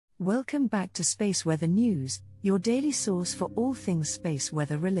Welcome back to Space Weather News, your daily source for all things space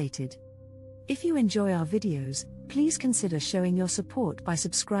weather related. If you enjoy our videos, please consider showing your support by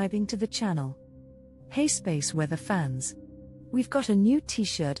subscribing to the channel. Hey space weather fans! We've got a new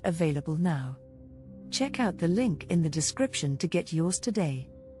t-shirt available now. Check out the link in the description to get yours today.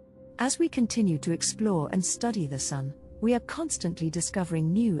 As we continue to explore and study the sun, we are constantly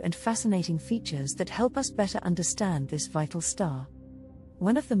discovering new and fascinating features that help us better understand this vital star.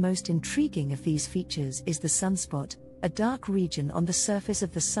 One of the most intriguing of these features is the sunspot, a dark region on the surface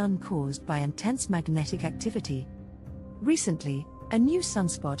of the sun caused by intense magnetic activity. Recently, a new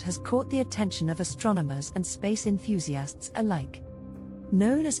sunspot has caught the attention of astronomers and space enthusiasts alike.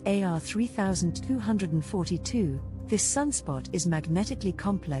 Known as AR3242, this sunspot is magnetically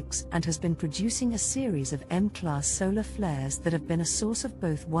complex and has been producing a series of M-class solar flares that have been a source of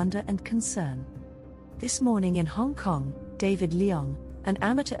both wonder and concern. This morning in Hong Kong, David Leong, an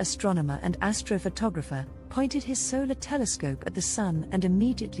amateur astronomer and astrophotographer, pointed his solar telescope at the sun and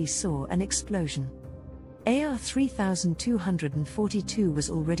immediately saw an explosion. AR3242 was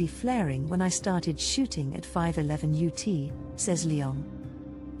already flaring when I started shooting at 5:11 UT, says Leong.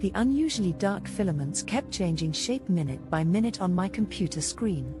 The unusually dark filaments kept changing shape minute by minute on my computer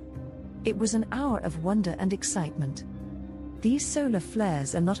screen. It was an hour of wonder and excitement. These solar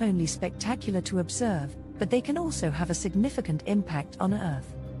flares are not only spectacular to observe, but they can also have a significant impact on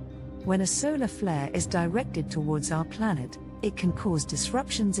Earth. When a solar flare is directed towards our planet, it can cause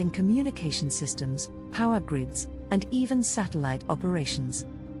disruptions in communication systems, power grids, and even satellite operations.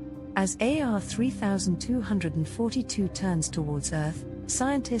 As AR3242 turns towards Earth,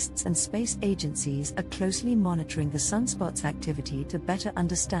 scientists and space agencies are closely monitoring the sunspot's activity to better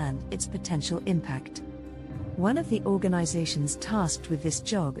understand its potential impact. One of the organizations tasked with this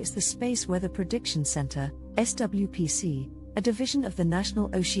job is the Space Weather Prediction Center, SWPC, a division of the National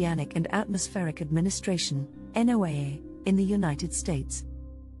Oceanic and Atmospheric Administration, NOAA, in the United States.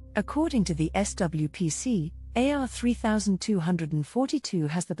 According to the SWPC, AR3242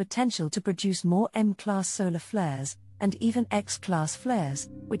 has the potential to produce more M-class solar flares, and even X-class flares,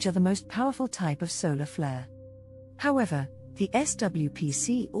 which are the most powerful type of solar flare. However, the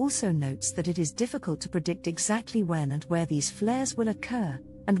SWPC also notes that it is difficult to predict exactly when and where these flares will occur,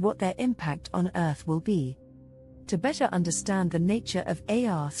 and what their impact on Earth will be. To better understand the nature of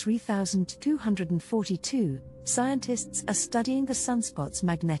AR3242, scientists are studying the sunspot's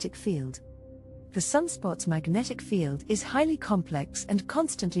magnetic field. The sunspot's magnetic field is highly complex and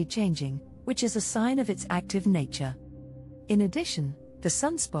constantly changing, which is a sign of its active nature. In addition, the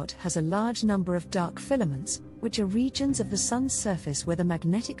sunspot has a large number of dark filaments, which are regions of the sun's surface where the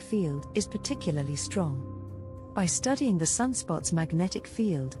magnetic field is particularly strong. By studying the sunspot's magnetic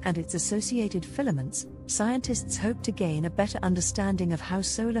field and its associated filaments, scientists hope to gain a better understanding of how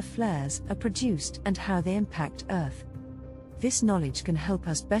solar flares are produced and how they impact Earth. This knowledge can help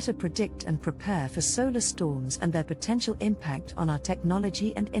us better predict and prepare for solar storms and their potential impact on our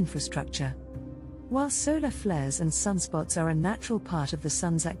technology and infrastructure. While solar flares and sunspots are a natural part of the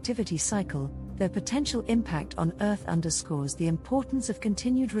sun's activity cycle, their potential impact on Earth underscores the importance of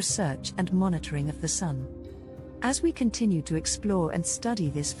continued research and monitoring of the sun. As we continue to explore and study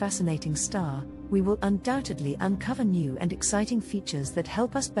this fascinating star, we will undoubtedly uncover new and exciting features that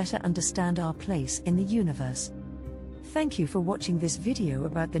help us better understand our place in the universe. Thank you for watching this video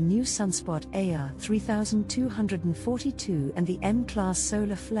about the new sunspot AR3242 and the M-class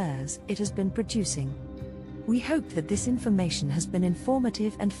solar flares it has been producing. We hope that this information has been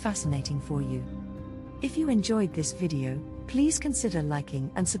informative and fascinating for you. If you enjoyed this video, please consider liking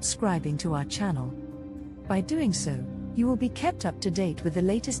and subscribing to our channel. By doing so, you will be kept up to date with the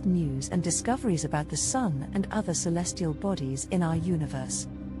latest news and discoveries about the sun and other celestial bodies in our universe.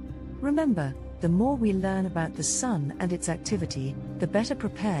 Remember, the more we learn about the sun and its activity, the better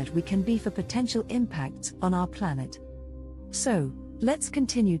prepared we can be for potential impacts on our planet. So, let's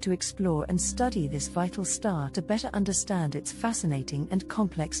continue to explore and study this vital star to better understand its fascinating and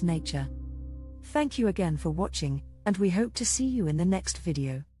complex nature. Thank you again for watching, and we hope to see you in the next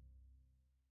video.